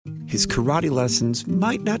his karate lessons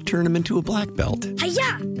might not turn him into a black belt.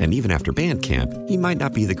 Hi-ya! And even after band camp, he might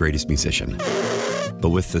not be the greatest musician.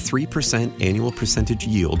 But with the 3% annual percentage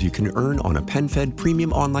yield you can earn on a PenFed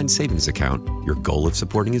premium online savings account, your goal of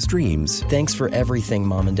supporting his dreams... Thanks for everything,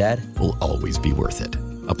 Mom and Dad. ...will always be worth it.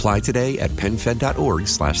 Apply today at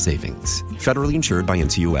PenFed.org/savings. Federally insured by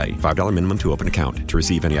NCUA. $5 minimum to open account. To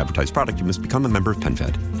receive any advertised product, you must become a member of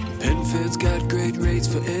PenFed. PenFed's got great rates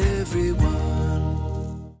for everyone.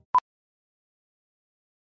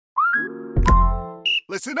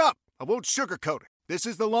 Listen up. I won't sugarcoat it. This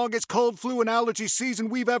is the longest cold, flu, and allergy season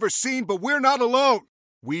we've ever seen, but we're not alone.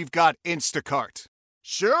 We've got Instacart.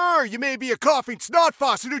 Sure, you may be a coughing snot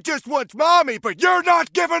faucet who just wants mommy, but you're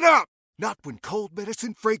not giving up. Not when cold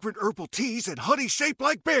medicine, fragrant herbal teas, and honey shaped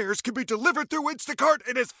like bears can be delivered through Instacart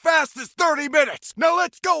in as fast as 30 minutes. Now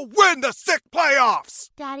let's go win the sick playoffs.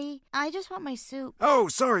 Daddy, I just want my soup. Oh,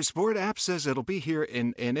 sorry, Sport. App says it'll be here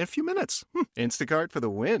in a few minutes. Instacart for the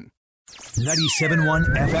win.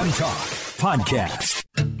 97.1 FM Talk Podcast.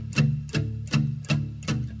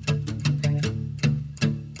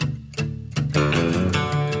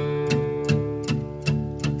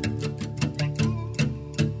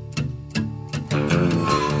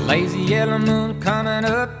 Lazy yellow moon coming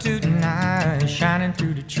up tonight, shining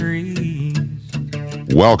through the trees.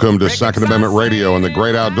 Welcome to Second Amendment Radio and the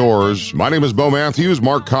Great Outdoors. My name is Bo Matthews.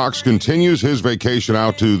 Mark Cox continues his vacation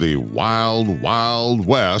out to the wild, wild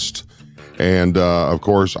west. And, of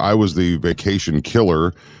course, I was the vacation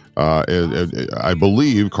killer. I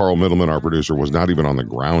believe Carl Middleman, our producer, was not even on the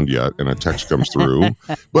ground yet, and a text comes through.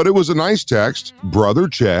 But it was a nice text. Brother,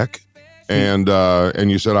 check. And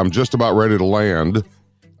you said, I'm just about ready to land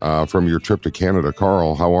from your trip to Canada.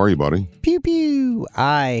 Carl, how are you, buddy? Pew, pew.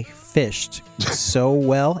 I fished so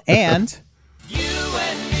well. And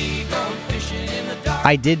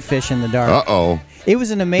I did fish in the dark. Uh-oh. It was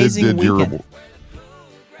an amazing weekend.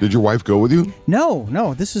 Did your wife go with you?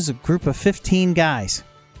 No. This is a group of 15 guys.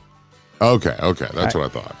 Okay. That's what I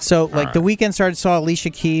thought. So, the weekend started, saw Alicia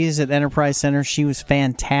Keys at Enterprise Center. She was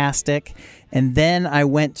fantastic. And then I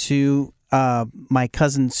went to my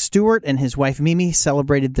cousin Stuart and his wife Mimi,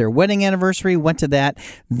 celebrated their wedding anniversary, went to that.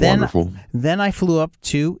 Wonderful. Then I flew up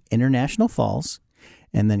to International Falls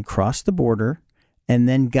and then crossed the border and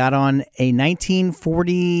then got on a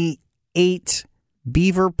 1948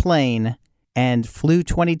 Beaver plane and flew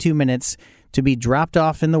 22 minutes to be dropped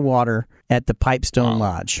off in the water at the Pipestone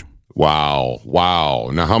Lodge. Wow.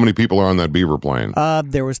 Now, how many people are on that Beaver plane?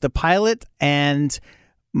 There was the pilot and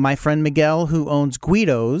my friend Miguel, who owns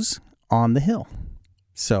Guido's on the hill.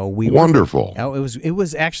 So wonderful. It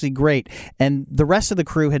was actually great. And the rest of the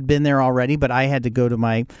crew had been there already, but I had to go to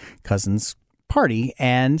my cousin's party,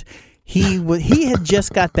 and he had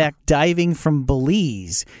just got back diving from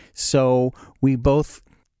Belize. So we both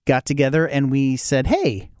got together and we said,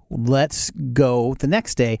 hey, let's go the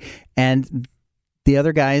next day. And the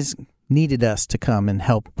other guys needed us to come and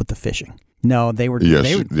help with the fishing. No, they were.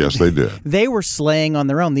 Yes, they did. They were slaying on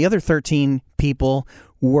their own. The other 13 people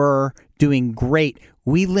were doing great.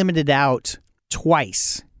 We limited out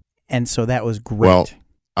twice, and so that was great. Well,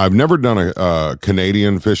 I've never done a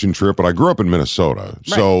Canadian fishing trip, but I grew up in Minnesota. Right.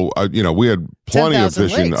 So, we had plenty of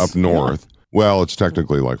fishing up north. Yeah. Well, it's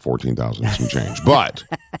technically like 14,000 some change, but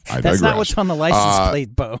I digress. That's not what's on the license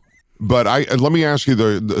plate, Bo. But let me ask you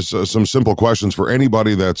some simple questions for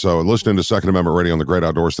anybody that's listening to Second Amendment Radio on the Great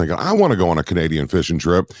Outdoors thinking, I want to go on a Canadian fishing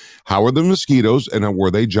trip. How are the mosquitoes, and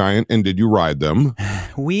were they giant, and did you ride them?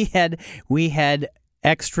 We had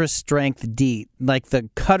extra strength DEET. Like the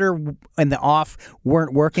cutter and the off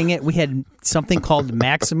weren't working it. We had something called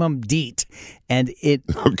maximum DEET, and it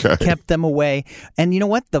kept them away. And you know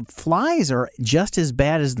what? The flies are just as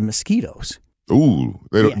bad as the mosquitoes. Ooh,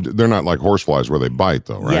 they're not like horseflies where they bite,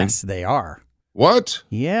 though, right? Yes, they are. What?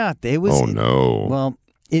 Yeah, it was. Oh no. Well,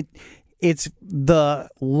 it's the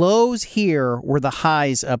lows here were the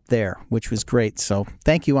highs up there, which was great. So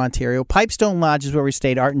thank you, Ontario. Pipestone Lodge is where we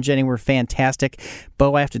stayed. Art and Jenny were fantastic.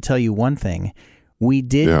 Bo, I have to tell you one thing. We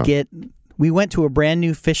went to a brand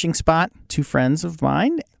new fishing spot. Two friends of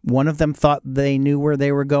mine. One of them thought they knew where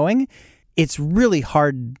they were going. It's really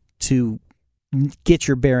hard to get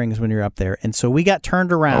your bearings when you're up there. And so we got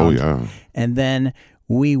turned around. Oh, yeah. And then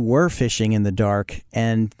we were fishing in the dark,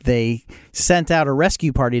 and they sent out a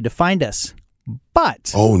rescue party to find us.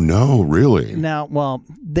 But... Oh, no, really? Now, well,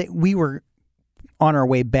 we were on our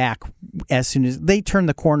way back as soon as they turned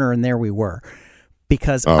the corner, and there we were.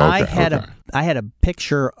 Because I had a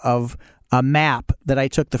picture of a map that I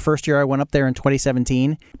took the first year I went up there in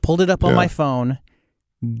 2017, pulled it up on my phone,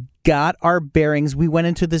 got our bearings. We went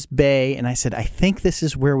into this bay, and I said, I think this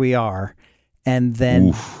is where we are. And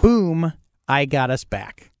then, boom, assume I got us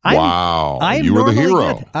back. Wow. I'm you were the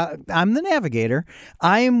hero. good. I'm the navigator.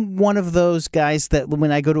 I am one of those guys that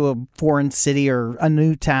when I go to a foreign city or a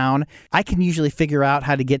new town, I can usually figure out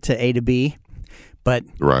how to get to A to B. But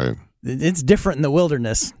right. It's different in the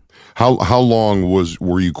wilderness. How long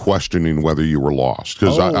were you questioning whether you were lost?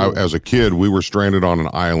 Because as a kid, we were stranded on an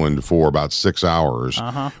island for about 6 hours.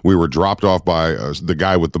 We were dropped off by the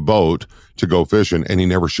guy with the boat to go fishing, and he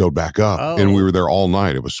never showed back up. And we were there all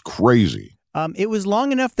night. It was crazy. It was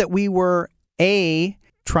long enough that we were, A,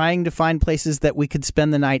 trying to find places that we could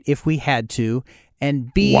spend the night if we had to,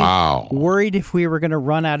 and B, worried if we were going to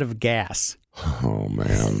run out of gas. Oh,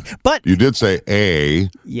 man. But you did say A.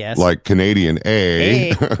 Yes. Like Canadian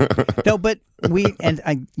A. No, but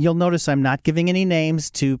you'll notice I'm not giving any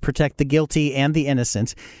names to protect the guilty and the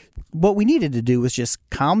innocent. What we needed to do was just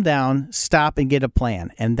calm down, stop, and get a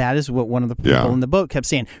plan. And that is what one of the people in the boat kept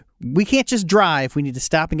saying. We can't just drive. We need to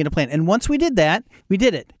stop and get a plan. And once we did that, we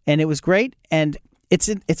did it. And it was great. And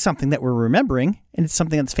it's something that we're remembering, and it's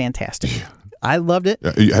something that's fantastic. I loved it.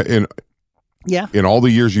 Yeah. In all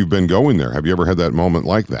the years you've been going there, have you ever had that moment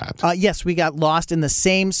like that? Yes, we got lost in the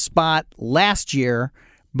same spot last year,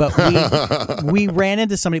 but we ran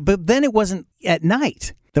into somebody. But then it wasn't at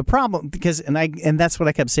night. The problem, and that's what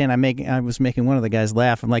I kept saying. I was making one of the guys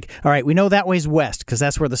laugh. I'm like, all right, we know that way's west because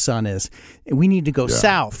that's where the sun is. We need to go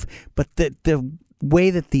south. But the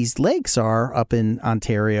way that these lakes are up in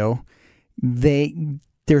Ontario,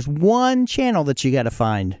 there's one channel that you got to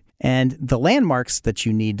find. And the landmarks that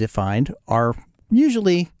you need to find are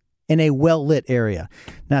usually in a well-lit area.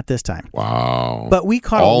 Not this time. Wow. But we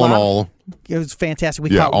caught all in all. It was fantastic.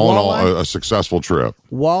 We caught all walleye, in all, a successful trip.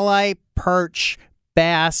 Walleye, perch,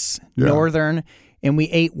 bass, northern, and we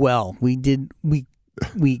ate well. We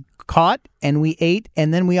caught and we ate,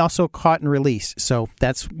 and then we also caught and released. So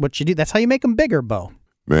that's what you do. That's how you make them bigger, Bo.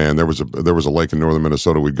 Man, there was a lake in northern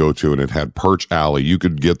Minnesota we'd go to, and it had Perch Alley. You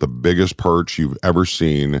could get the biggest perch you've ever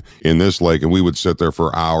seen in this lake, and we would sit there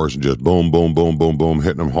for hours and just boom, boom, boom, boom, boom,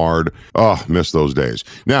 hitting them hard. Oh, miss those days.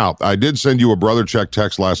 Now, I did send you a brother check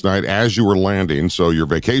text last night as you were landing, so your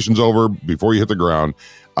vacation's over before you hit the ground.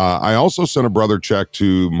 I also sent a brother check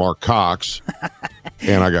to Marc Cox,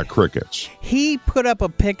 and I got crickets. He put up a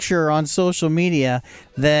picture on social media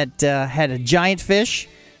that had a giant fish.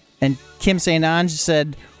 And Kim St. Ange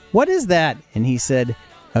said, "What is that?" And he said,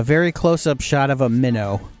 "A very close-up shot of a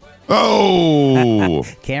minnow." Oh!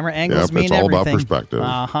 Camera angles mean it's all everything. about perspective.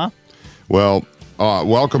 Uh-huh. Well,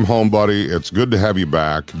 welcome home, buddy. It's good to have you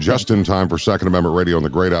back, just in time for Second Amendment Radio and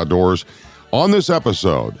the Great Outdoors. On this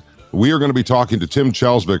episode, we are going to be talking to Tim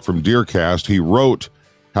Chelsvik from Deercast. He wrote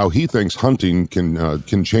how he thinks hunting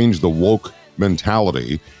can change the woke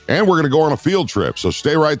mentality, and we're going to go on a field trip, so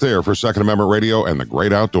stay right there for Second Amendment Radio and the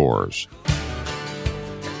Great Outdoors.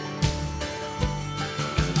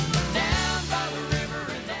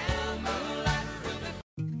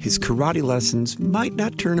 His karate lessons might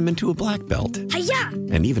not turn him into a black belt. Hi-ya!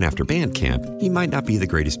 And even after band camp, he might not be the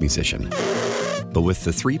greatest musician. But with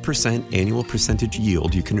the 3% annual percentage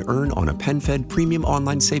yield you can earn on a PenFed premium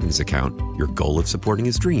online savings account, your goal of supporting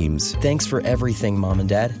his dreams Thanks for everything, Mom and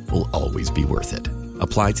Dad. will always be worth it.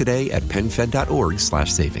 Apply today at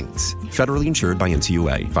PenFed.org/savings. Federally insured by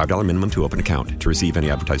NCUA. $5 minimum to open account. To receive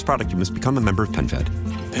any advertised product, you must become a member of PenFed.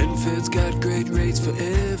 PenFed's got great rates for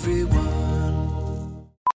everyone.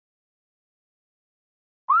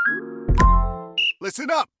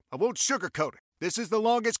 Listen up. I won't sugarcoat it. This is the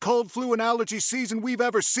longest cold, flu, and allergy season we've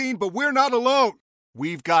ever seen, but we're not alone.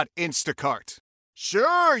 We've got Instacart.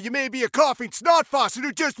 Sure, you may be a coughing snot faucet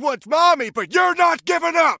who just wants mommy, but you're not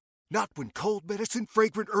giving up. Not when cold medicine,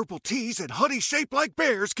 fragrant herbal teas, and honey shaped like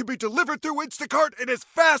bears can be delivered through Instacart in as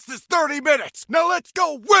fast as 30 minutes. Now let's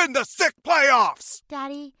go win the sick playoffs.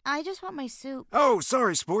 Daddy, I just want my soup. Oh,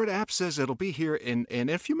 sorry, Sport. App says it'll be here in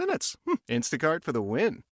a few minutes. Instacart for the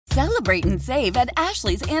win. Celebrate and save at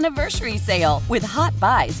Ashley's Anniversary Sale. With Hot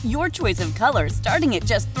Buys, your choice of colors starting at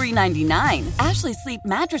just $3.99. Ashley Sleep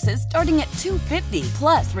mattresses starting at $2.50.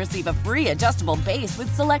 Plus, receive a free adjustable base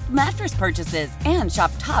with select mattress purchases. And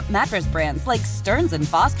shop top mattress brands like Stearns &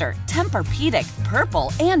 Foster, Tempur-Pedic,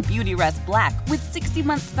 Purple, and Beautyrest Black with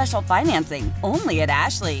 60-month special financing. Only at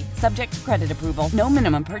Ashley. Subject to credit approval. No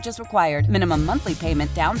minimum purchase required. Minimum monthly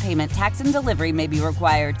payment, down payment, tax, and delivery may be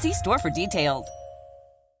required. See store for details.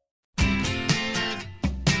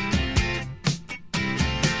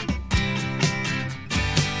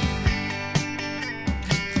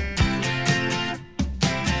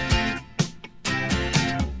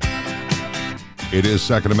 It is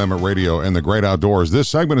Second Amendment Radio and the Great Outdoors. This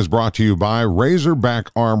segment is brought to you by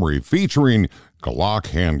Razorback Armory, featuring Glock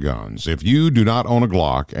handguns. If you do not own a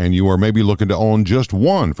Glock and you are maybe looking to own just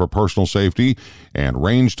one for personal safety and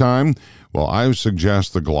range time, well, I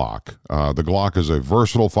suggest the Glock. The Glock is a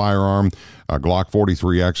versatile firearm. Glock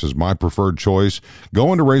 43X is my preferred choice.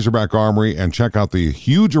 Go into Razorback Armory and check out the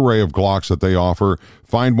huge array of Glocks that they offer.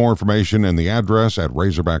 Find more information and the address at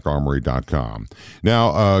RazorbackArmory.com.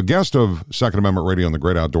 Now, a guest of Second Amendment Radio and the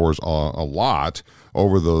Great Outdoors a lot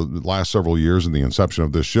over the last several years in the inception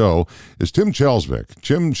of this show is Tim Chelsvik.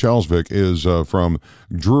 Tim Chelsvik is from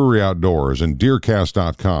Drury Outdoors and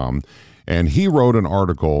Deercast.com, and he wrote an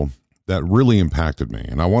article that really impacted me,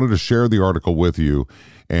 and I wanted to share the article with you.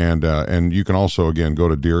 And you can also, again, go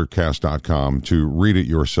to Deercast.com to read it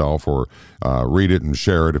yourself or read it and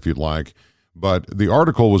share it if you'd like. But the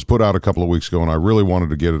article was put out a couple of weeks ago, and I really wanted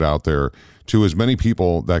to get it out there to as many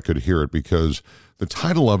people that could hear it because the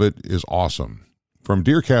title of it is awesome. From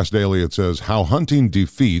Deercast Daily, it says, How Hunting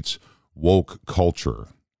Defeats Woke Culture.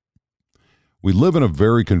 We live in a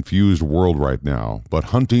very confused world right now, but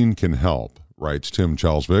hunting can help, writes Tim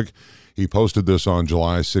Chelsvik. He posted this on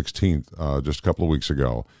July 16th, just a couple of weeks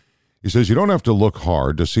ago. He says, you don't have to look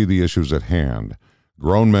hard to see the issues at hand.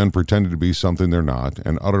 Grown men pretending to be something they're not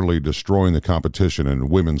and utterly destroying the competition in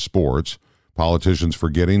women's sports. Politicians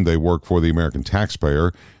forgetting they work for the American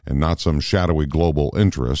taxpayer and not some shadowy global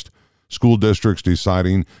interest. School districts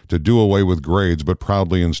deciding to do away with grades but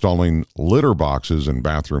proudly installing litter boxes in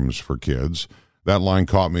bathrooms for kids. That line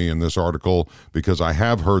caught me in this article because I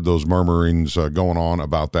have heard those murmurings going on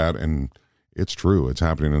about that, and it's true. It's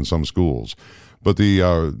happening in some schools. But the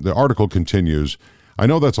article continues. I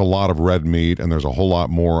know that's a lot of red meat, and there's a whole lot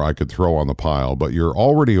more I could throw on the pile, but you're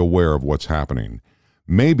already aware of what's happening.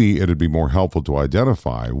 Maybe it'd be more helpful to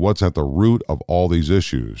identify what's at the root of all these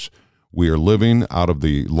issues. We are living out of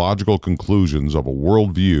the logical conclusions of a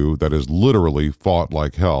worldview that is literally fought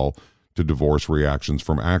like hell to divorce reactions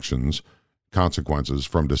from actions, consequences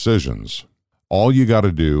from decisions. All you got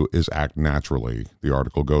to do is act naturally, the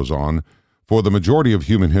article goes on. For the majority of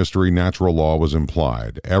human history, natural law was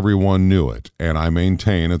implied. Everyone knew it, and I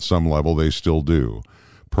maintain at some level they still do.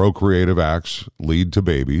 Procreative acts lead to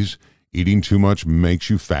babies. Eating too much makes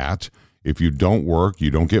you fat. If you don't work,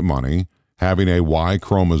 you don't get money. Having a Y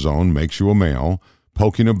chromosome makes you a male.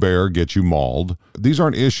 Poking a bear gets you mauled. These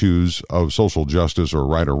aren't issues of social justice or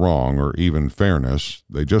right or wrong or even fairness.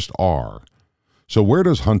 They just are. So where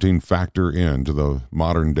does hunting factor into the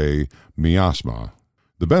modern-day miasma?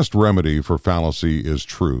 The best remedy for fallacy is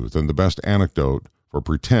truth, and the best anecdote for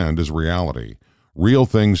pretend is reality. Real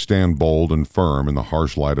things stand bold and firm in the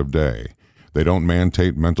harsh light of day. They don't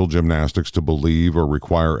mandate mental gymnastics to believe or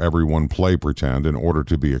require everyone play pretend in order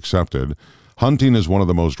to be accepted. Hunting is one of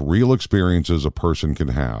the most real experiences a person can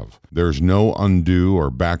have. There's no undo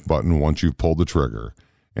or back button once you've pulled the trigger.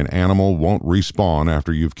 An animal won't respawn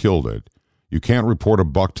after you've killed it. You can't report a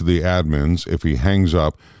buck to the admins if he hangs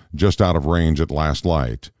up just out of range at last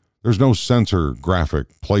light. There's no censor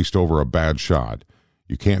graphic placed over a bad shot.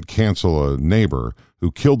 You can't cancel a neighbor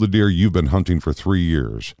who killed the deer you've been hunting for 3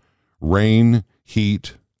 years. Rain,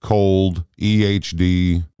 heat, cold,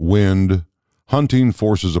 EHD, wind. Hunting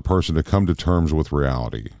forces a person to come to terms with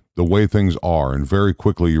reality, the way things are, and very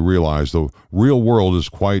quickly you realize the real world is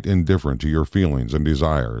quite indifferent to your feelings and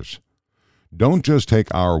desires. Don't just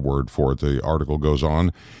take our word for it, the article goes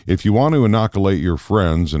on. If you want to inoculate your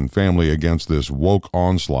friends and family against this woke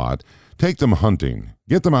onslaught, take them hunting.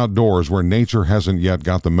 Get them outdoors where nature hasn't yet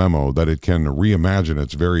got the memo that it can reimagine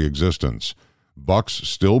its very existence. Bucks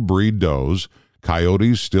still breed does.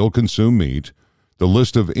 Coyotes still consume meat. The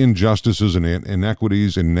list of injustices and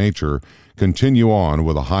inequities in nature continue on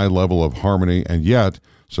with a high level of harmony and yet,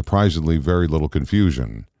 surprisingly, very little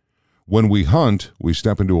confusion. When we hunt, we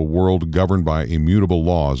step into a world governed by immutable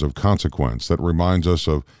laws of consequence that reminds us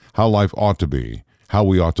of how life ought to be, how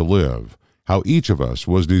we ought to live, how each of us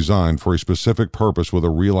was designed for a specific purpose with a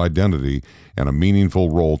real identity and a meaningful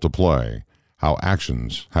role to play, how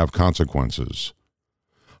actions have consequences.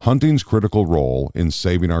 Hunting's critical role in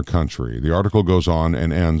saving our country. The article goes on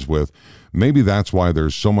and ends with, maybe that's why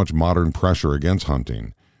there's so much modern pressure against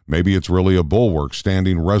hunting. Maybe it's really a bulwark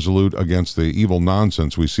standing resolute against the evil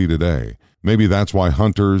nonsense we see today. Maybe that's why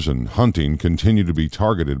hunters and hunting continue to be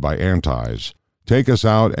targeted by antis. Take us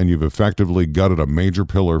out and you've effectively gutted a major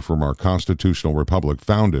pillar from our constitutional republic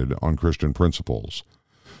founded on Christian principles.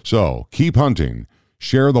 So, keep hunting.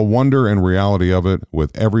 Share the wonder and reality of it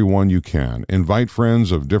with everyone you can. Invite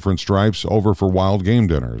friends of different stripes over for wild game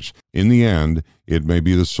dinners. In the end, it may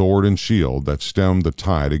be the sword and shield that stem the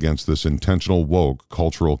tide against this intentional woke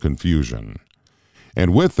cultural confusion.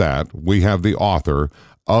 And with that, we have the author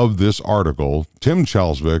of this article, Tim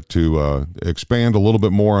Chelsvik, to expand a little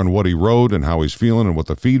bit more on what he wrote and how he's feeling and what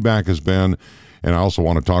the feedback has been. And I also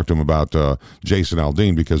want to talk to him about Jason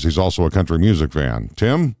Aldean because he's also a country music fan.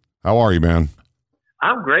 Tim, how are you, man?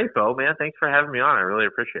 I'm great, Bo, man. Thanks for having me on. I really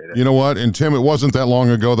appreciate it. You know what? And Tim, it wasn't that long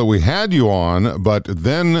ago that we had you on, but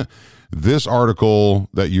then this article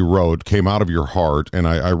that you wrote came out of your heart, and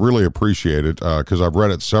I really appreciate it because I've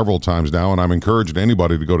read it several times now, and I'm encouraging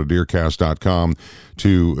anybody to go to deercast.com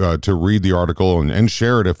to read the article and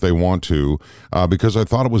share it if they want to, because I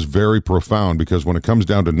thought it was very profound, because when it comes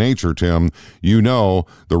down to nature, Tim, you know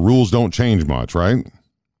the rules don't change much, right?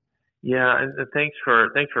 Yeah, and thanks for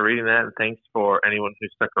reading that, and thanks for anyone who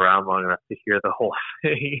stuck around long enough to hear the whole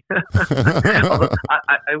thing. Although,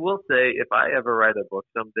 I will say, if I ever write a book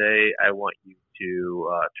someday, I want you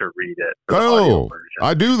to read it. For the audio version.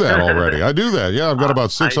 I do that already. I do that. Yeah, I've got about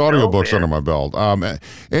 6 audiobooks under my belt.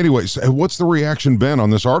 Anyways, what's the reaction been on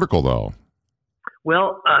this article, though?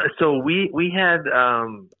 Well, so we had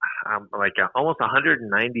like almost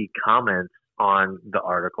 190 comments on the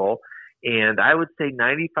article. And I would say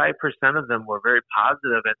 95% of them were very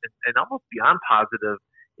positive and almost beyond positive.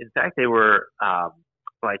 In fact, they were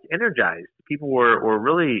like energized. People were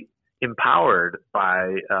really empowered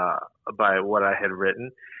by what I had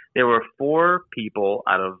written. There were 4 people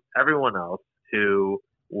out of everyone else who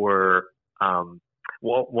were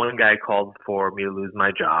one guy called for me to lose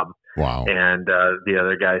my job. Wow. And the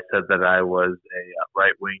other guy said that I was a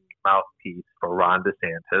right-wing mouthpiece for Ron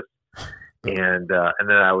DeSantis. And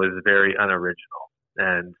then I was very unoriginal.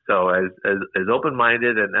 And so as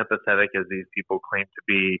open-minded and empathetic as these people claim to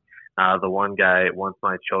be, the one guy wants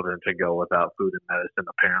my children to go without food and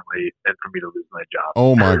medicine, apparently, and for me to lose my job.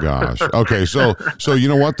 Oh my gosh. Okay, so you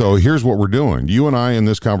know what though? Here's what we're doing. You and I in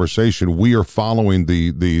this conversation, we are following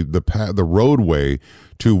the roadway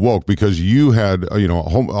to woke, because you had a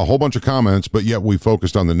whole bunch of comments, but yet we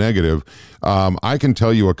focused on the negative. I can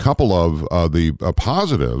tell you a couple of the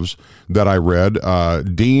positives that I read.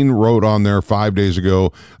 Dean wrote on there 5 days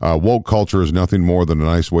ago, woke culture is nothing more than a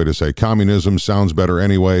nice way to say communism sounds better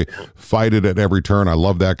anyway. Fight it at every turn. I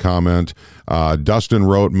love that comment. Dustin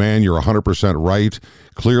wrote, man, you're 100% right.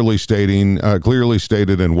 Clearly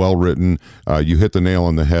stated and well written. You hit the nail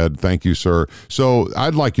on the head. Thank you, sir. So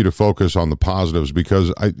I'd like you to focus on the positives,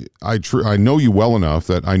 because I know you well enough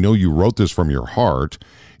that I know you wrote this from your heart,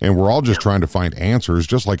 and we're all just trying to find answers,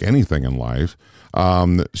 just like anything in life.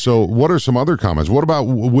 So what are some other comments? What about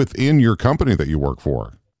within your company that you work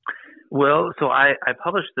for? Well, so I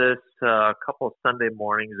published this a couple of Sunday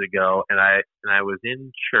mornings ago, and I was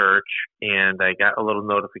in church, and I got a little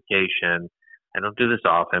notification. I don't do this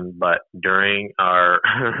often, but during our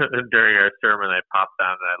sermon, I popped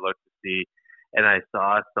on and I looked to see, and I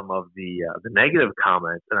saw some of the negative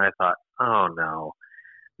comments, and I thought, oh no,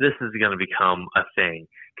 this is going to become a thing.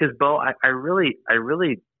 Because Bo, I really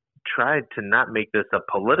tried to not make this a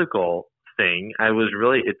political thing.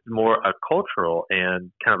 It's more a cultural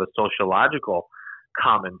and kind of a sociological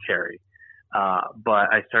commentary.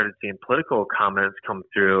 But I started seeing political comments come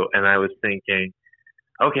through, and I was thinking,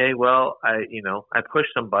 okay, well, I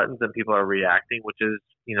pushed some buttons and people are reacting, which is,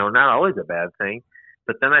 not always a bad thing.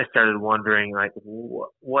 But then I started wondering, like,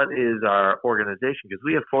 what is our organization? Because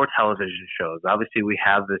we have 4 television shows. Obviously, we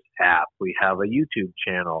have this app. We have a YouTube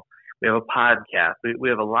channel. We have a podcast. We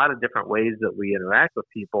have a lot of different ways that we interact with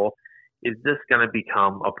people. Is this going to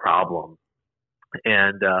become a problem?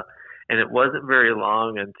 And it wasn't very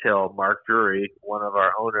long until Marc Drury, one of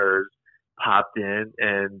our owners, popped in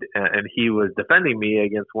and he was defending me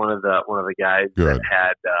against one of the guys that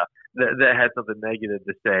had something negative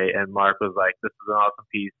to say, and Marc was like, "This is an awesome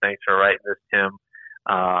piece. Thanks for writing this, Tim."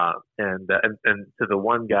 And to the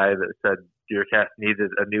one guy that said Deercast needed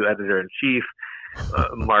a new editor in chief,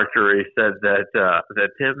 Marc Drury said that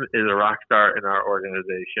Tim is a rock star in our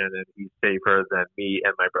organization, and he's safer than me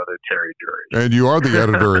and my brother Terry Drury. And you are the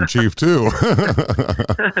editor in chief too.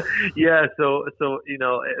 Yeah, so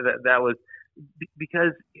that was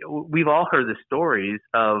because we've all heard the stories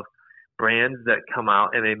of brands that come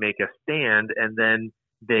out and they make a stand, and then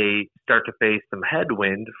they start to face some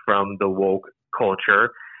headwind from the woke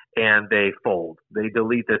culture, and they fold. They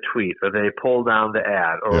delete the tweet, or they pull down the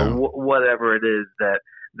ad, or whatever it is that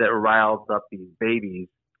riles up these babies.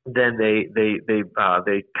 Then they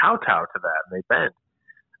kowtow to that and they bend.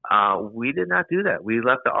 We did not do that. We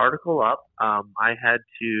left the article up. I had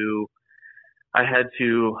to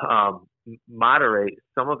moderate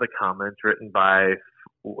some of the comments written by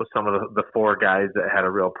some of the 4 guys that had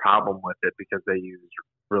a real problem with it, because they used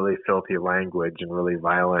really filthy language and really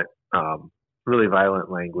violent really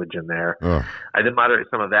violent language in there. Ugh. I did moderate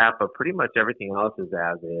some of that, but pretty much everything else is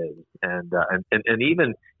as is. And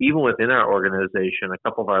even within our organization, a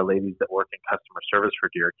couple of our ladies that work in customer service for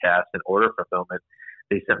DeerCast and order fulfillment,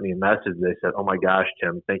 they sent me a message. They said, "Oh my gosh,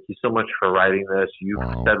 Tim, thank you so much for writing this. You've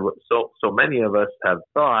said what so many of us have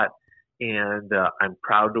thought, and I'm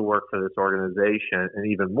proud to work for this organization,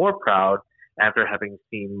 and even more proud after having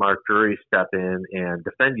seen Marc Drury step in and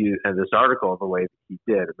defend you in this article the way that he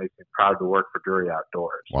did. It makes me proud to work for Drury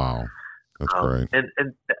Outdoors." Wow, that's great.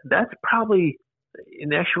 And that's probably,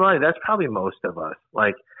 in actuality, that's probably most of us.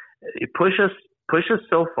 Like, it push us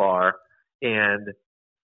so far, and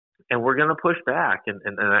we're going to push back. And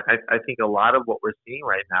I think a lot of what we're seeing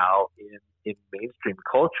right now in mainstream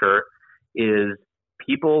culture is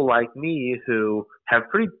people like me who have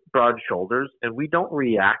pretty broad shoulders, and we don't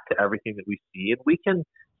react to everything that we see, and we can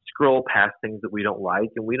scroll past things that we don't like,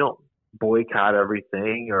 and we don't boycott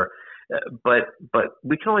everything, but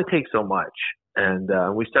we can only take so much.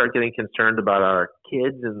 And we start getting concerned about our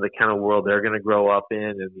kids and the kind of world they're going to grow up in,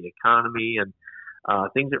 and the economy, and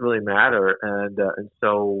things that really matter. And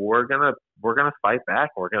so we're gonna fight back.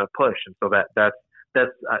 We're gonna push. And so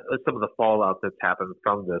that's some of the fallout that's happened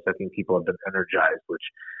from this. I think people have been energized,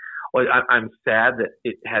 I'm sad that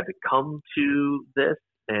it had to come to this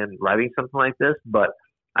and writing something like this, but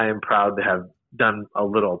I am proud to have done a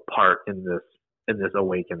little part in this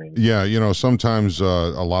awakening. Yeah, sometimes a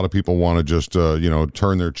lot of people want to just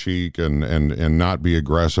turn their cheek and not be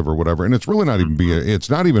aggressive or whatever, and it's really not even it's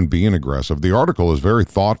not even being aggressive. The article is very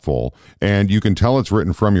thoughtful, and you can tell it's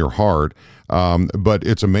written from your heart. But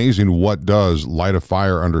it's amazing what does light a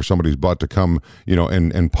fire under somebody's butt to come,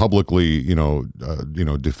 and publicly,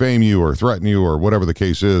 defame you or threaten you or whatever the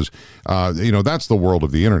case is. That's the world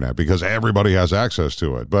of the internet, because everybody has access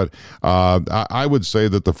to it. But I would say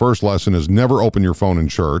that the first lesson is never open your phone in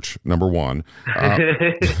church. Number one.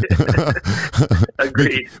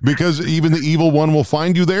 Agreed. Because even the evil one will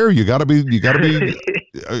find you there. You gotta be, you gotta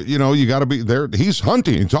be there. He's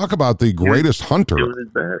hunting. Talk about the greatest hunter. Doing his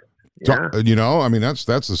best. Yeah.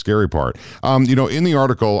 That's the scary part. In the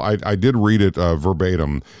article, I did read it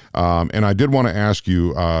verbatim, and I did want to ask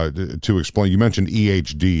you to explain. You mentioned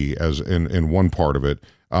EHD as in one part of it.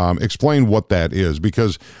 Explain what that is,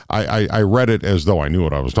 because I read it as though I knew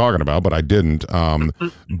what I was talking about, but I didn't.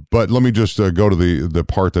 But let me just go to the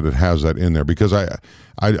part that it has that in there, because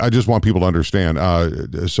I just want people to understand.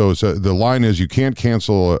 So the line is, you can't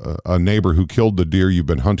cancel a neighbor who killed the deer you've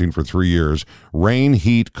been hunting for 3 years. Rain,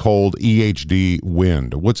 heat, cold, EHD,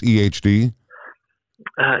 wind. What's EHD?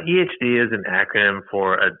 EHD is an acronym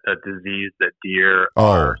for a disease that deer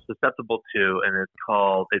are susceptible to, and it's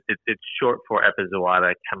called it's short for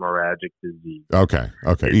epizootic hemorrhagic disease. Okay,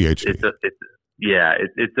 EHD.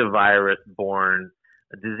 It's a virus-borne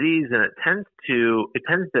disease, and it tends to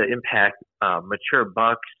impact mature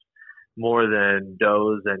bucks more than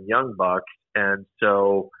does and young bucks, and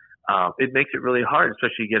so it makes it really hard,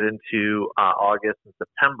 especially get into August and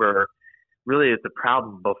September. Really, it's a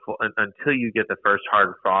problem until you get the first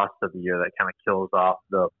hard frost of the year that kind of kills off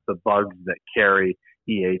the bugs that carry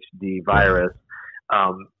EHD virus.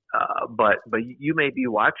 But you may be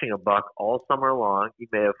watching a buck all summer long. You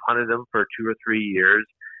may have hunted them for 2 or 3 years,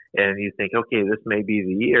 and you think, okay, this may be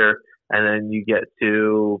the year. And then you get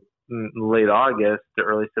to late August to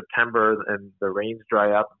early September, and the rains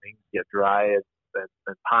dry up, and things get dry, and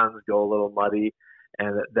ponds go a little muddy.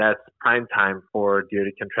 And that's prime time for deer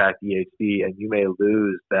to contract EHD, and you may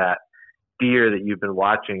lose that deer that you've been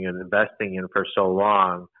watching and investing in for so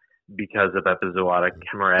long because of epizootic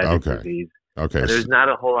hemorrhagic disease. Okay. And there's not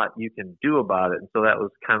a whole lot you can do about it. And so that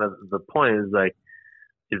was kind of the point, is like,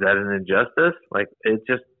 is that an injustice? Like, it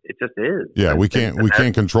just is. Yeah, we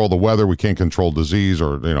can't control the weather, we can't control disease,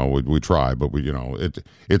 or we try, but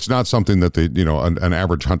it's not something that an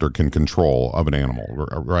average hunter can control of an animal,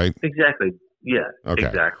 right? Exactly. Yeah, okay.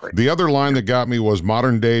 Exactly. The other line that got me was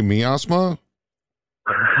modern day miasma.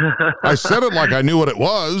 I said it like I knew what it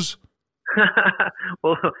was.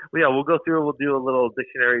 Well, yeah, we'll go through. We'll do a little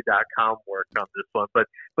dictionary.com work on this one, but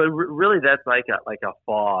really, that's like a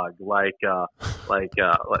fog, like a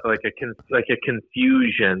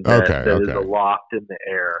confusion that is aloft in the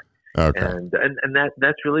air. Okay. And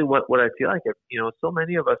that's really what I feel like. So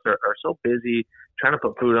many of us are so busy trying to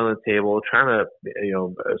put food on the table, trying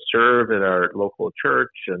to serve at our local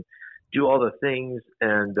church and do all the things,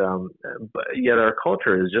 and but yet our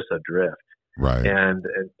culture is just adrift. Right. And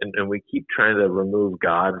we keep trying to remove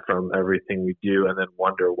God from everything we do, and then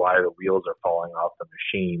wonder why the wheels are falling off the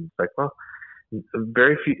machine. It's like, well,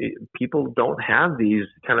 very few people don't have these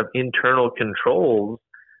kind of internal controls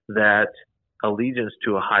that allegiance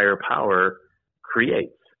to a higher power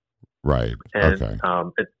creates. Right. And, okay.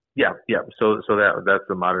 So that's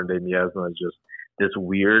the modern day miasma, is just this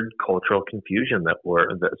weird cultural confusion that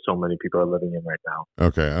so many people are living in right now.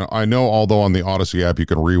 Okay. I know, although on the Odyssey app you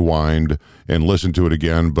can rewind and listen to it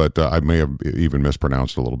again, but I may have even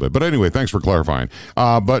mispronounced a little bit. But anyway, thanks for clarifying.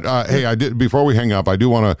 Hey, I did, before we hang up, I do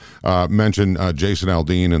want to mention Jason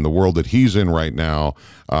Aldean and the world that he's in right now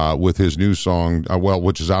with his new song,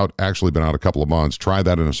 which is actually been out a couple of months. Try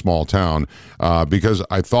That in a Small Town, because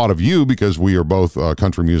I thought of you because we are both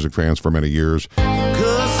country music fans for many years.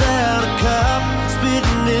 Spit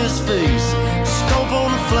in his face, stomp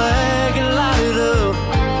on the flag and light it up.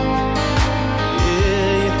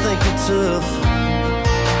 Yeah, you think it's tough?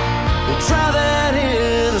 Well, try that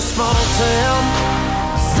in a small town.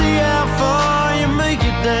 See how far you make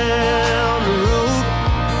it down the road.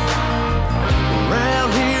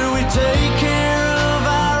 Around here we take care of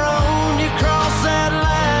our own. You cross that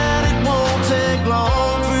line, it won't take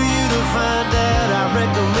long for you to find out. I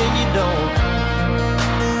recommend you don't.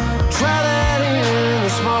 Try that in a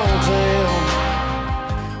small town.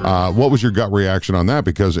 What was your gut reaction on that?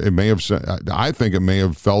 Because I think it may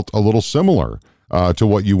have felt a little similar to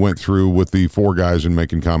what you went through with the four guys and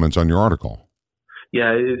making comments on your article.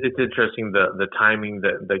 Yeah, it's interesting the timing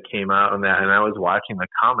that came out on that, and I was watching the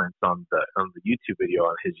comments on the YouTube video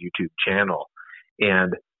on his YouTube channel,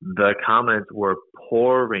 and the comments were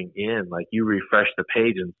pouring in. Like, you refresh the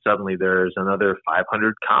page, and suddenly there's another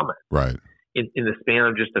 500 comments. Right. In the span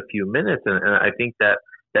of just a few minutes. And I think that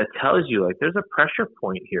tells you, like, there's a pressure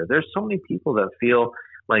point here. There's so many people that feel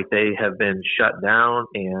like they have been shut down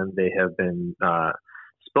and they have been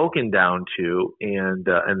spoken down to, and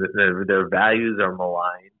their values are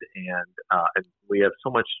maligned, and we have so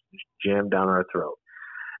much jammed down our throat.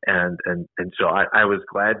 And so I was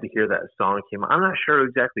glad to hear that song came out. I'm not sure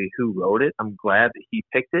exactly who wrote it. I'm glad that he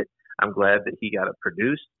picked it. I'm glad that he got it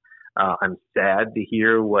produced. I'm sad to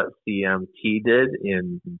hear what CMT did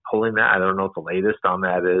in pulling that. I don't know what the latest on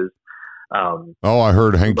that is. I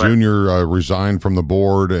heard Hank Jr. Resigned from the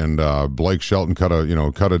board, and Blake Shelton cut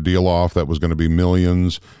a deal off that was going to be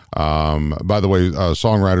millions. By the way,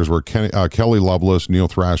 songwriters were Kelly Loveless, Neil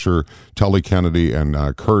Thrasher, Tully Kennedy,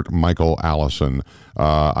 and Kurt Michael Allison.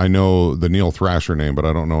 I know the Neil Thrasher name, but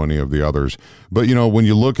I don't know any of the others. But when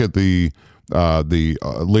you look at the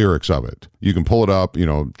lyrics of it, you can pull it up,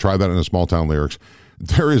 Try That in a Small Town lyrics.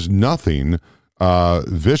 There is nothing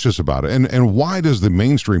vicious about it. And why does the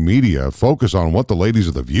mainstream media focus on what the ladies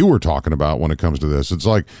of The View are talking about when it comes to this? It's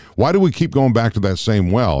like, why do we keep going back to that same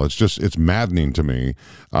well? It's maddening to me.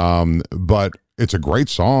 But it's a great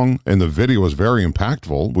song, and the video is very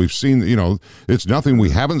impactful. We've seen, it's nothing we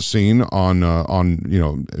haven't seen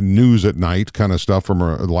on news at night kind of stuff from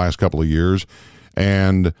the last couple of years.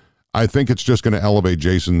 And I think it's just going to elevate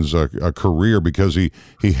Jason's career, because he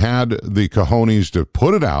had the cojones to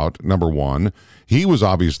put it out, number one. He was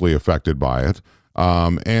obviously affected by it.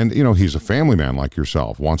 And he's a family man like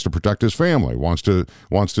yourself, wants to protect his family, wants to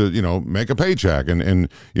make a paycheck and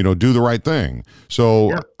do the right thing.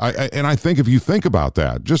 So yeah. I think if you think about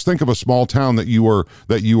that, just think of a small town that you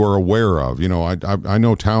are aware of. I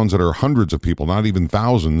know towns that are hundreds of people, not even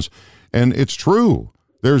thousands, and it's true.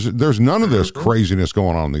 There's none of this craziness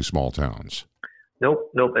going on in these small towns.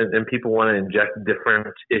 Nope. And people want to inject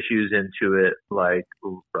different issues into it, like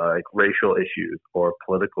racial issues or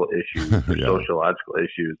political issues or sociological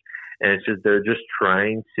issues. And it's just, they're just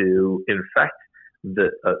trying to infect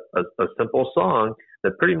a simple song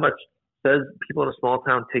that pretty much says people in a small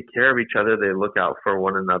town take care of each other. They look out for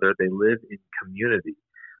one another. They live in community.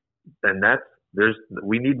 And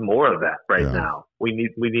we need more of that now. We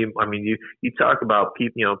need, I mean, you talk about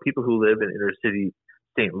people who live in inner city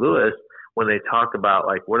St. Louis. When they talk about,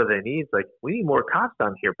 like, what do they need? It's like, we need more cops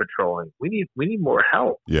down here patrolling. We need more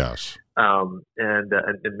help. Yes. And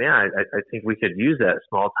man, I think we could use that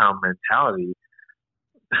small town mentality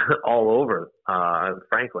all over,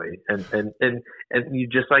 frankly. And you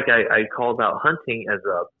just, like I called out hunting as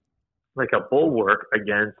a bulwark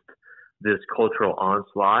against this cultural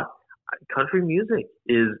onslaught. Country music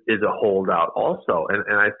is a holdout also.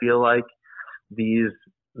 And I feel like these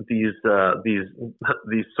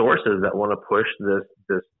sources that want to push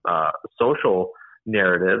this social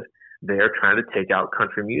narrative, they are trying to take out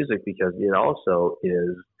country music because it also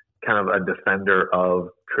is kind of a defender of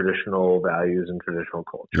traditional values and traditional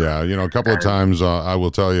culture. Yeah, a couple of times I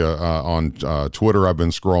will tell you on Twitter I've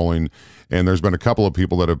been scrolling, and there's been a couple of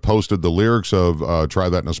people that have posted the lyrics of Try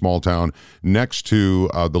That in a Small Town next to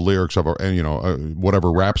the lyrics of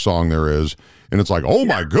whatever rap song there is, and it's like, oh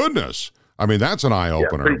my goodness. I mean, that's an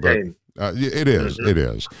eye-opener. It is. It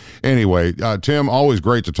is. Anyway, Tim, always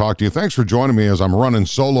great to talk to you. Thanks for joining me as I'm running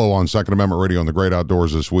solo on Second Amendment Radio on the Great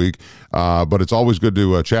Outdoors this week. But it's always good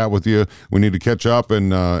to chat with you. We need to catch up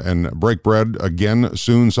and break bread again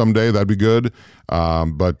soon someday. That'd be good.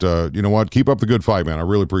 But you know what? Keep up the good fight, man. I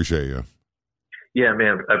really appreciate you. Yeah,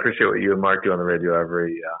 man. I appreciate what you and Mark do on the radio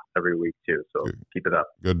every week, too. So keep it up.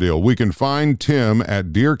 Good deal. We can find Tim at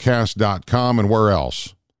deercast.com, and where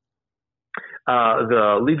else?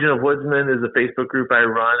 The Legion of Woodsmen is a Facebook group I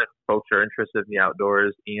run. If folks are interested in the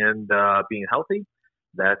outdoors and being healthy,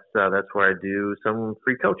 that's where I do some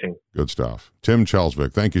free coaching. Good stuff. Tim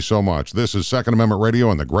Chelsvik, thank you so much. This is Second Amendment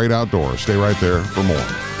Radio and the Great Outdoors. Stay right there for more.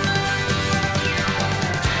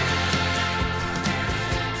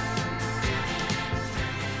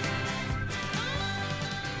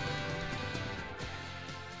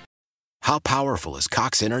 How powerful is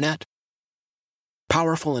Cox Internet?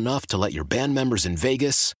 Powerful enough to let your band members in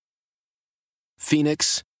Vegas,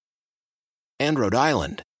 Phoenix, and Rhode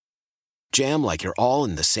Island jam like you're all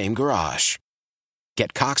in the same garage.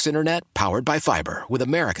 Get Cox Internet powered by fiber with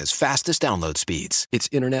America's fastest download speeds. It's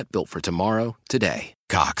internet built for tomorrow, today.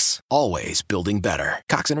 Cox, always building better.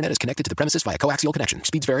 Cox Internet is connected to the premises via coaxial connection.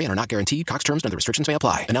 Speeds vary and are not guaranteed. Cox terms and other restrictions may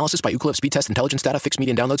apply. Analysis by Ookla Speed Test Intelligence Data. Fixed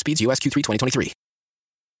median download speeds. US Q3 2023.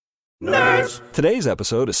 Nerds! Today's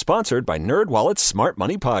episode is sponsored by NerdWallet's Smart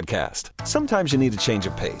Money Podcast. Sometimes you need a change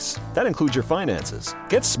of pace. That includes your finances.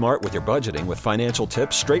 Get smart with your budgeting with financial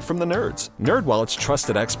tips straight from the nerds. NerdWallet's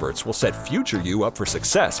trusted experts will set future you up for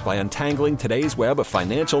success by untangling today's web of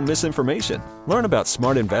financial misinformation. Learn about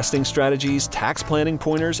smart investing strategies, tax planning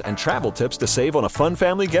pointers, and travel tips to save on a fun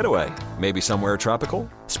family getaway. Maybe somewhere tropical?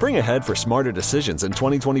 Spring ahead for smarter decisions in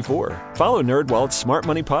 2024. Follow NerdWallet's Smart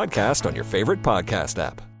Money Podcast on your favorite podcast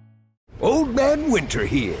app. Old Man Winter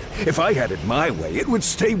here. If I had it my way, it would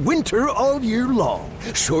stay winter all year long.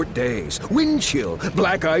 Short days, wind chill,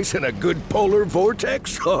 black ice, and a good polar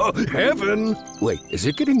vortex. Oh, heaven! Wait, is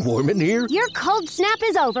it getting warm in here? Your cold snap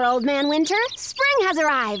is over, Old Man Winter. Spring has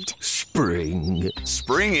arrived. Spring.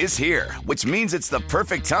 Spring is here, which means it's the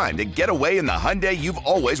perfect time to get away in the Hyundai you've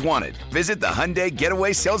always wanted. Visit the Hyundai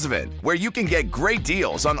Getaway Sales Event, where you can get great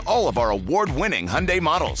deals on all of our award-winning Hyundai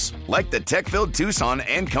models, like the tech-filled Tucson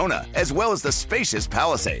and Kona, as well as the spacious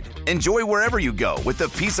Palisade. Enjoy wherever you go with the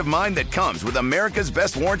peace of mind that comes with America's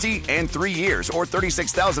best warranty and 3 years or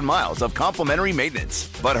 36,000 miles of complimentary maintenance.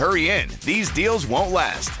 But hurry in, these deals won't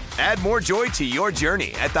last. Add more joy to your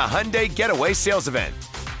journey at the Hyundai Getaway Sales Event.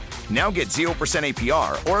 Now get 0%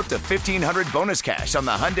 APR or up to $1,500 bonus cash on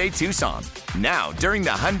the Hyundai Tucson. Now, during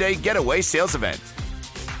the Hyundai Getaway Sales Event.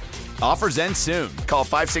 Offers end soon. Call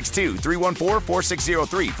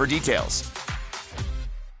 562-314-4603 for details.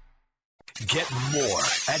 Get more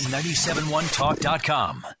at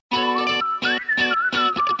 971talk.com.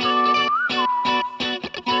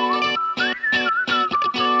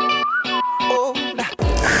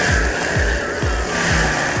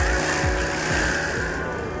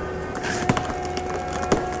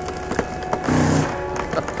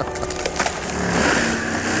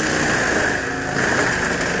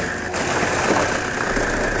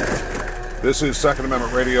 This is Second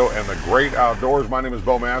Amendment Radio and the Great Outdoors. My name is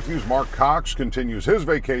Bo Matthews. Marc Cox continues his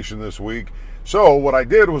vacation this week. So what I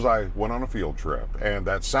did was I went on a field trip, and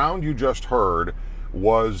that sound you just heard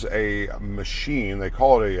was a machine. They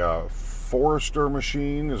call it a forester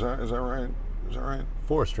machine. Is that right? Is that right?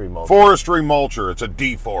 Forestry mulcher. Forestry mulcher. It's a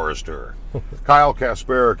deforester. Kyle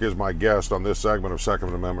Kasparik is my guest on this segment of Second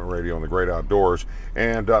Amendment Radio and the Great Outdoors,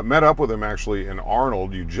 and met up with him actually in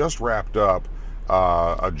Arnold. You just wrapped up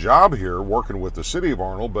a job here working with the city of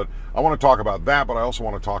Arnold, but I want to talk about that, but I also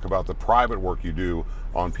want to talk about the private work you do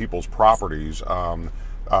on people's properties. How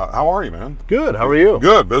are you, man? Good. How are you?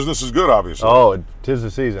 Good. Business is good, obviously. Oh, 'tis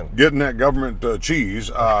the season. Getting that government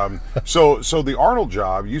cheese. So the Arnold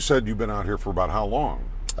job, you said you've been out here for about how long?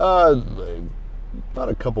 About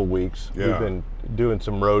a couple weeks. Yeah. We've been doing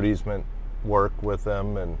some road easement work with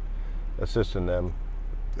them and assisting them.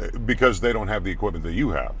 Because they don't have the equipment that you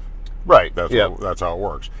have. Right. That's how it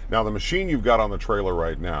works. Now, the machine you've got on the trailer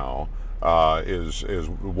right now is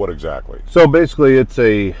what exactly? So basically, it's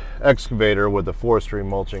a excavator with a forestry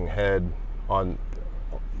mulching head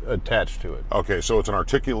attached to it. Okay, so it's an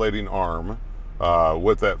articulating arm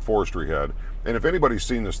with that forestry head. And if anybody's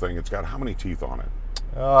seen this thing, it's got how many teeth on it?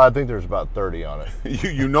 I think there's about 30 on it.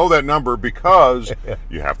 You know that number because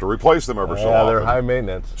you have to replace them every so often. Yeah, they're high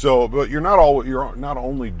maintenance. So, but you're not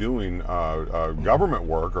only doing government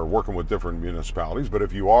work or working with different municipalities, but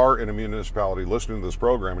if you are in a municipality listening to this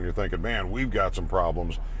program and you're thinking, man, we've got some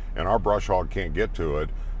problems and our brush hog can't get to it,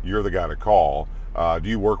 you're the guy to call. Do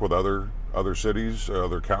you work with other other cities,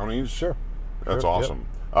 other counties? Sure. That's Sure, awesome.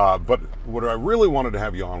 But what I really wanted to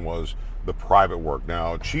have you on was the private work.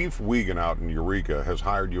 Now, Chief Wiegand out in Eureka has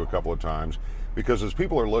hired you a couple of times because as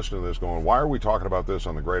people are listening to this going, why are we talking about this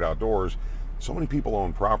on the Great Outdoors? So many people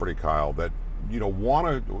own property, Kyle, that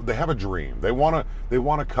they have a dream. They want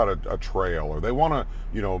to cut a trail, or they want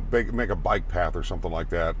to make a bike path or something like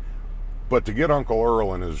that. But to get Uncle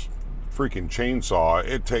Earl and his freaking chainsaw,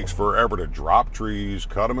 it takes forever to drop trees,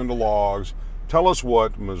 cut them into logs. Tell us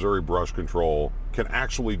what Missouri Brush Control can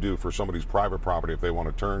actually do for somebody's private property if they want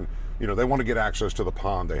to turn, they want to get access to the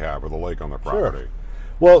pond they have or the lake on their property. Sure.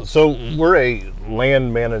 Well, so we're a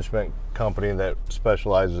land management company that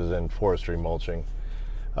specializes in forestry mulching.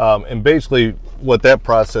 And basically what that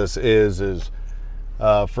process is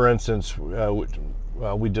for instance,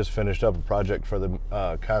 we just finished up a project for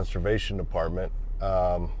the conservation department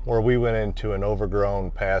where we went into an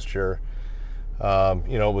overgrown pasture.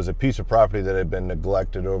 It was a piece of property that had been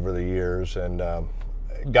neglected over the years and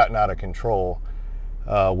gotten out of control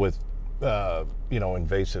with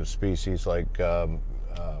invasive species like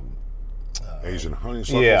Asian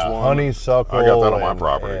honeysuckle. Honeysuckle. I got that on my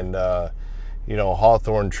property. And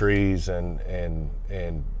hawthorn trees and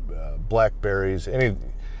blackberries.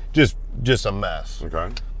 Just a mess. Okay.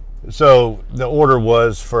 So the order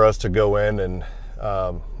was for us to go in and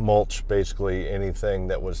mulch basically anything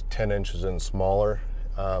that was 10 inches and smaller,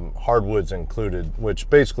 hardwoods included, which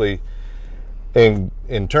basically in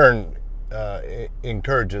turn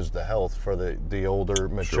encourages the health for the older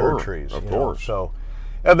mature trees. Of course. So,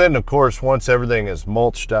 and then of course once everything is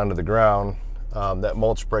mulched down to the ground, that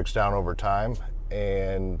mulch breaks down over time,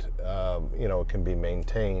 and it can be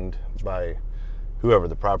maintained by whoever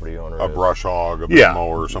the property owner is. A brush hog, a big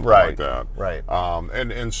mower, or something like that. Right.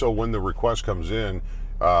 And so when the request comes in,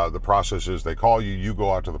 the process is they call you, you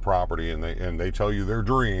go out to the property, and they tell you their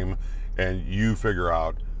dream, and you figure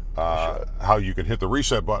out how you can hit the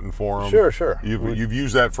reset button for them. Sure. You've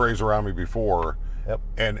used that phrase around me before. Yep.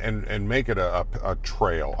 And make it a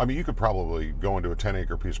trail. I mean, you could probably go into a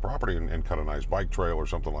 10-acre piece of property and cut a nice bike trail or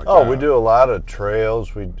something like that. Oh, we do a lot of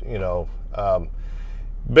trails.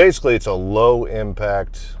 Basically it's a low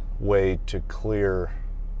impact way to clear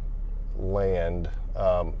land,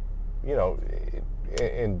 and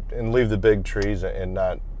leave the big trees and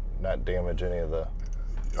not damage any of the.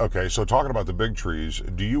 Okay, so talking about the big trees,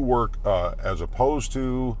 do you work as opposed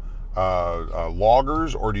to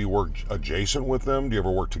loggers, or do you work adjacent with them? Do you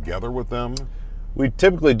ever work together with them? We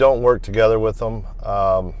typically don't work together with them,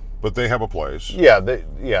 but they have a place. Yeah,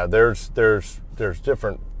 there's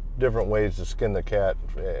different ways to skin the cat,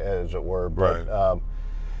 as it were. But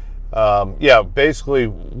right. Basically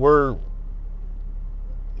we're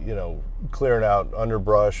clearing out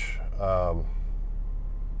underbrush,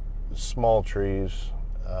 small trees.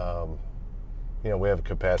 We have a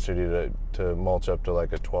capacity to mulch up to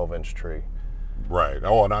like a 12-inch tree. Right.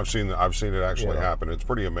 Oh, and I've seen it actually happen. It's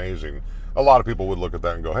pretty amazing. A lot of people would look at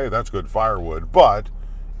that and go, "Hey, that's good firewood." But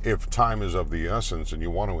if time is of the essence and you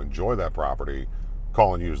want to enjoy that property,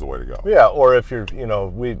 call and use the way to go. Yeah, or if you're,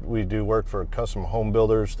 we do work for custom home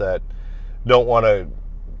builders that don't want to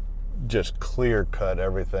just clear cut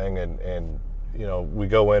everything, and we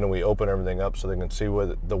go in and we open everything up so they can see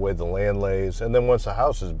the way the land lays, and then once the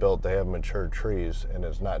house is built, they have mature trees, and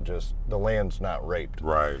it's not just the land's not raped.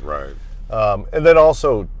 Right. And then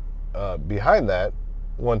also behind that,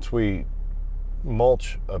 once we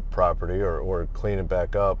mulch a property or clean it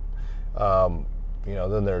back up,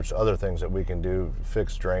 then there's other things that we can do,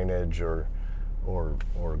 fix drainage or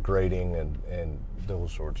grading and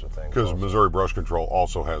those sorts of things. Because Missouri Brush Control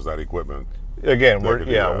also has that equipment. Again, we're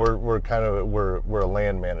a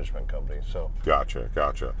land management company. So gotcha.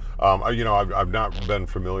 I've not been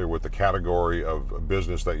familiar with the category of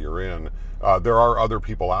business that you're in. There are other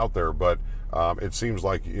people out there, but it seems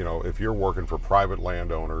like if you're working for private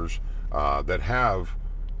landowners that have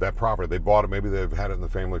that property, they bought it, maybe they've had it in the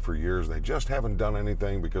family for years, they just haven't done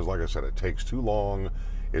anything because, like I said, it takes too long,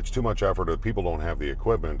 it's too much effort, people don't have the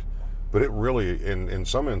equipment. But it really, in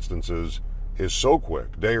some instances, is so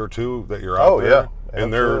quick, day or two that you're out there,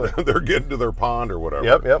 and they're getting to their pond or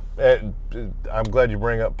whatever. Yep. And I'm glad you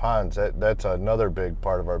bring up ponds. That's another big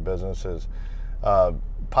part of our business is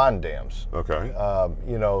pond dams. Okay.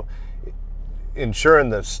 Ensuring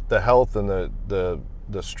the health and the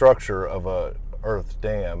structure of a earth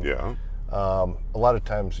dam. Yeah. A lot of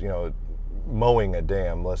times, mowing a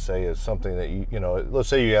dam, let's say, is something that let's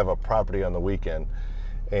say you have a property on the weekend,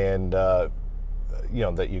 and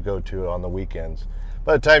that you go to on the weekends.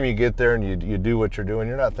 by the time you get there and you do what you're doing,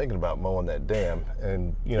 you're not thinking about mowing that dam.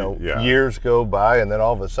 And, years go by, and then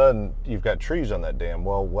all of a sudden, you've got trees on that dam.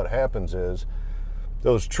 Well, what happens is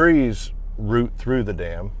those trees root through the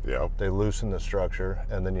dam. Yep. They loosen the structure,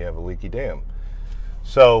 and then you have a leaky dam.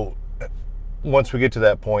 So once we get to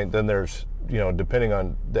that point, then there's, depending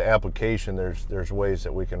on the application, there's ways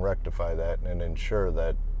that we can rectify that and ensure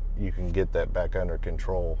that you can get that back under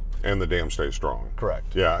control. And the dam stays strong.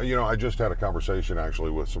 Correct. Yeah, I just had a conversation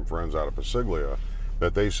actually with some friends out of Pasiglia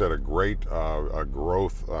that they said a great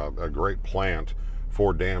plant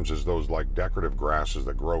for dams is those like decorative grasses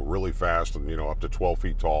that grow really fast and up to 12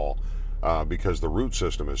 feet tall, because the root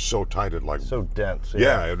system is so tight, so dense.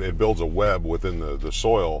 Yeah, it builds a web within the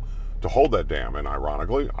soil to hold that dam. And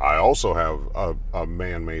ironically, I also have a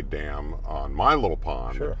man-made dam on my little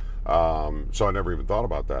pond. Sure. So I never even thought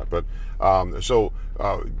about that. But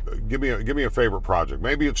give me a favorite project.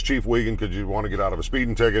 Maybe it's Chief Wiegand because you want to get out of a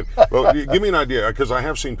speeding ticket. But give me an idea, because I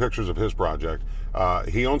have seen pictures of his project.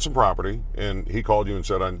 He owns some property, and he called you and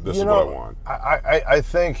said, "This is what I want." I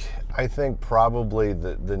think probably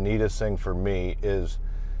the neatest thing for me is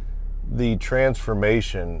the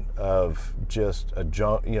transformation of just I'm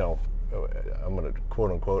going to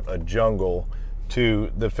quote unquote a jungle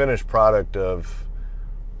to the finished product of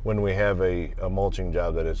when we have a mulching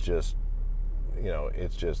job that is just,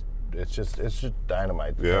 it's just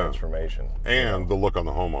dynamite, the transformation. And the look on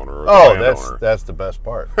the homeowner. Or the that's the best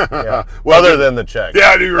part. Yeah. Well, other than the check. Yeah,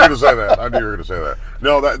 I knew you were going to say that.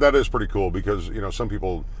 No, that is pretty cool, because some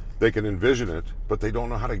people, they can envision it, but they don't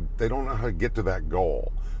know how to get to that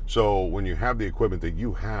goal. So when you have the equipment that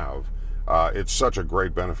you have, it's such a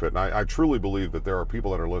great benefit. And I truly believe that there are people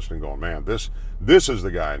that are listening going, man, this is the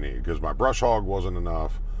guy I need, because my brush hog wasn't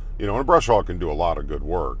enough. And a brush hog can do a lot of good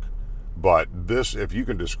work, but this, if you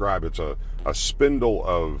can describe, it's a spindle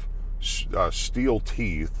of steel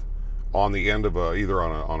teeth on the end of either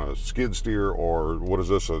on a skid steer, or what is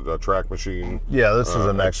this, a track machine? Yeah, this is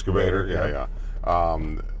an excavator. Yeah.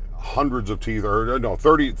 Hundreds of teeth,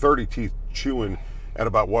 30 teeth chewing at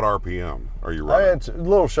about what RPM are you running? It's a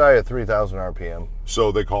little shy of 3,000 RPM.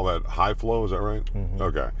 So they call that high flow, is that right? Mm-hmm.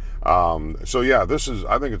 Okay. So yeah, I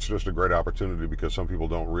think it's just a great opportunity, because some people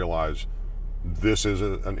don't realize this is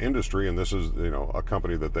an industry, and this is, a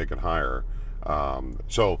company that they can hire.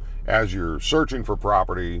 So as you're searching for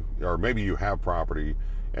property, or maybe you have property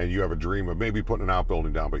and you have a dream of maybe putting an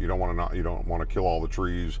outbuilding down, but you don't want to kill all the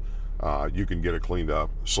trees, you can get it cleaned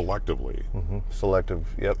up selectively. Mm-hmm.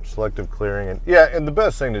 Selective clearing. And the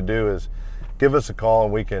best thing to do is give us a call,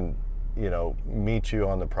 and we can, meet you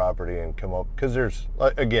on the property and come up, because there's,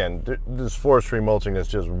 again, this forestry mulching is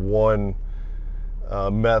just one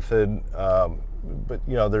method, but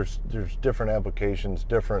there's different applications,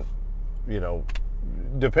 different,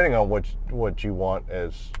 depending on what you want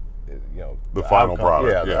as, the final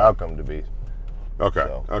product. Yeah, the outcome to be. Okay.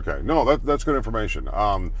 So. Okay. No, that's good information.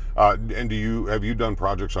 And have you done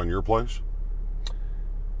projects on your place?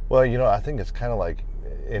 Well, I think it's kind of like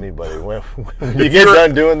anybody. When you get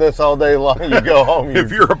done doing this all day long, you go home.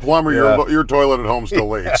 If you're a plumber, your toilet at home still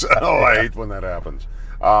leaks. I hate when that happens.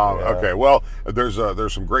 Okay, well, there's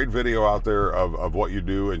some great video out there of what you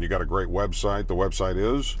do, and you got a great website. The website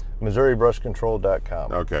is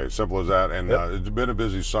MissouriBrushControl.com. Okay, simple as that. And it's been a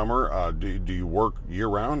busy summer. Do you work year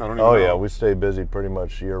round? I don't even know. Oh yeah, we stay busy pretty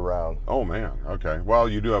much year round. Oh man, okay. Well,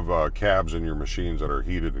 you do have cabs in your machines that are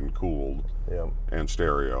heated and cooled. Yep. And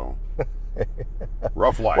stereo.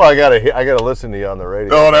 Rough life. Well, I gotta listen to you on the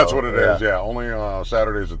radio. Oh, that's what it is. Yeah, only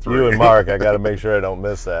Saturdays at 3. You and Mark, I got to make sure I don't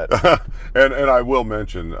miss that. and I will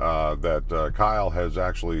mention that Kyle has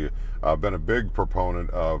actually been a big proponent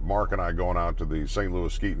of Mark and I going out to the St.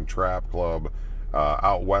 Louis Skeet and Trap Club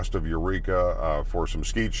out west of Eureka for some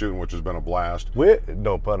skeet shooting, which has been a blast.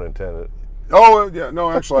 No pun intended. Oh yeah,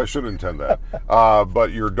 no, actually I should intend that.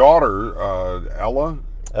 But your daughter,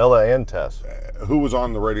 Ella and Tess, who was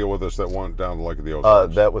on the radio with us that went down to Lake of the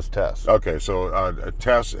Ozarks? That was Tess. Okay, so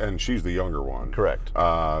Tess, and she's the younger one. Correct.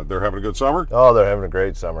 They're having a good summer? Oh, they're having a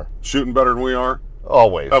great summer. Shooting better than we are?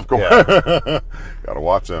 Always. Of course. Yeah. Got to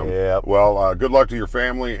watch them. Yeah. Well, good luck to your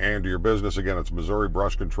family and to your business. Again, it's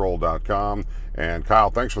MissouriBrushControl.com. And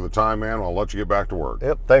Kyle, thanks for the time, man. I'll let you get back to work.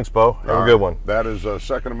 Yep. Thanks, Bo. Have a good one. That is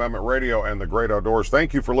Second Amendment Radio and the Great Outdoors.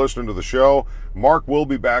 Thank you for listening to the show. Mark will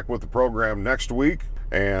be back with the program next week.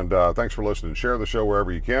 And thanks for listening. Share the show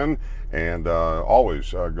wherever you can. And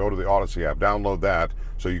always go to the Odyssey app. Download that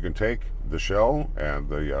so you can take the show and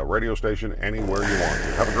the radio station anywhere you want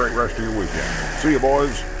to. Have a great rest of your weekend. See you,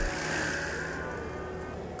 boys.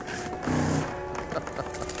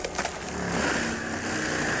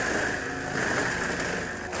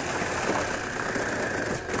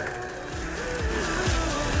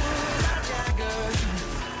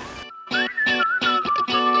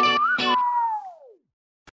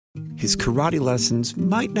 karate lessons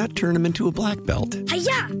might not turn him into a black belt.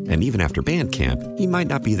 Hi-ya! And even after band camp, he might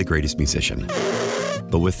not be the greatest musician.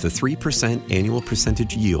 But with the 3% annual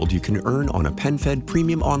percentage yield you can earn on a PenFed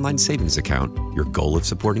premium online savings account, your goal of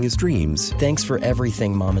supporting his dreams... Thanks for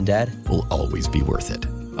everything, Mom and Dad. ...will always be worth it.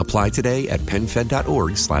 Apply today at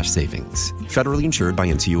PenFed.org/savings. Federally insured by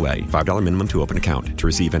NCUA. $5 minimum to open account. To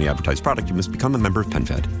receive any advertised product, you must become a member of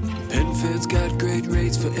PenFed. PenFed's got great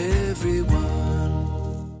rates for everyone.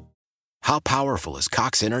 How powerful is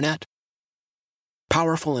Cox Internet?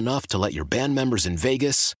 Powerful enough to let your band members in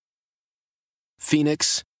Vegas,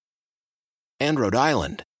 Phoenix, and Rhode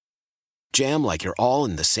Island jam like you're all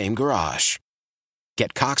in the same garage.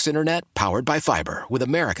 Get Cox Internet powered by fiber with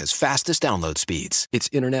America's fastest download speeds. It's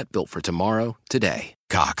internet built for tomorrow, today.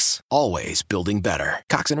 Cox, always building better.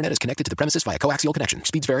 Cox Internet is connected to the premises via coaxial connection.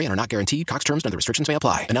 Speeds vary and are not guaranteed. Cox terms and other restrictions may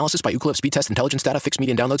apply. Analysis by Ookla Speed Test Intelligence Data. Fixed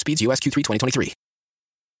median download speeds. US Q3 2023.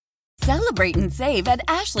 Celebrate and save at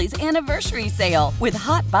Ashley's Anniversary Sale. With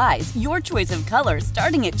Hot Buys, your choice of colors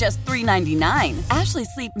starting at just $3.99. Ashley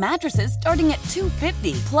Sleep mattresses starting at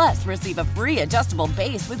 $2.50. Plus, receive a free adjustable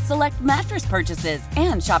base with select mattress purchases.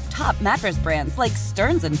 And shop top mattress brands like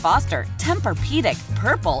Stearns & Foster, Tempur-Pedic,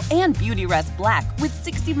 Purple, and Beautyrest Black with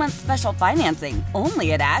 60-month special financing.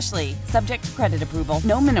 Only at Ashley. Subject to credit approval.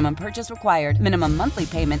 No minimum purchase required. Minimum monthly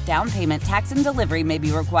payment, down payment, tax, and delivery may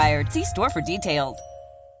be required. See store for details.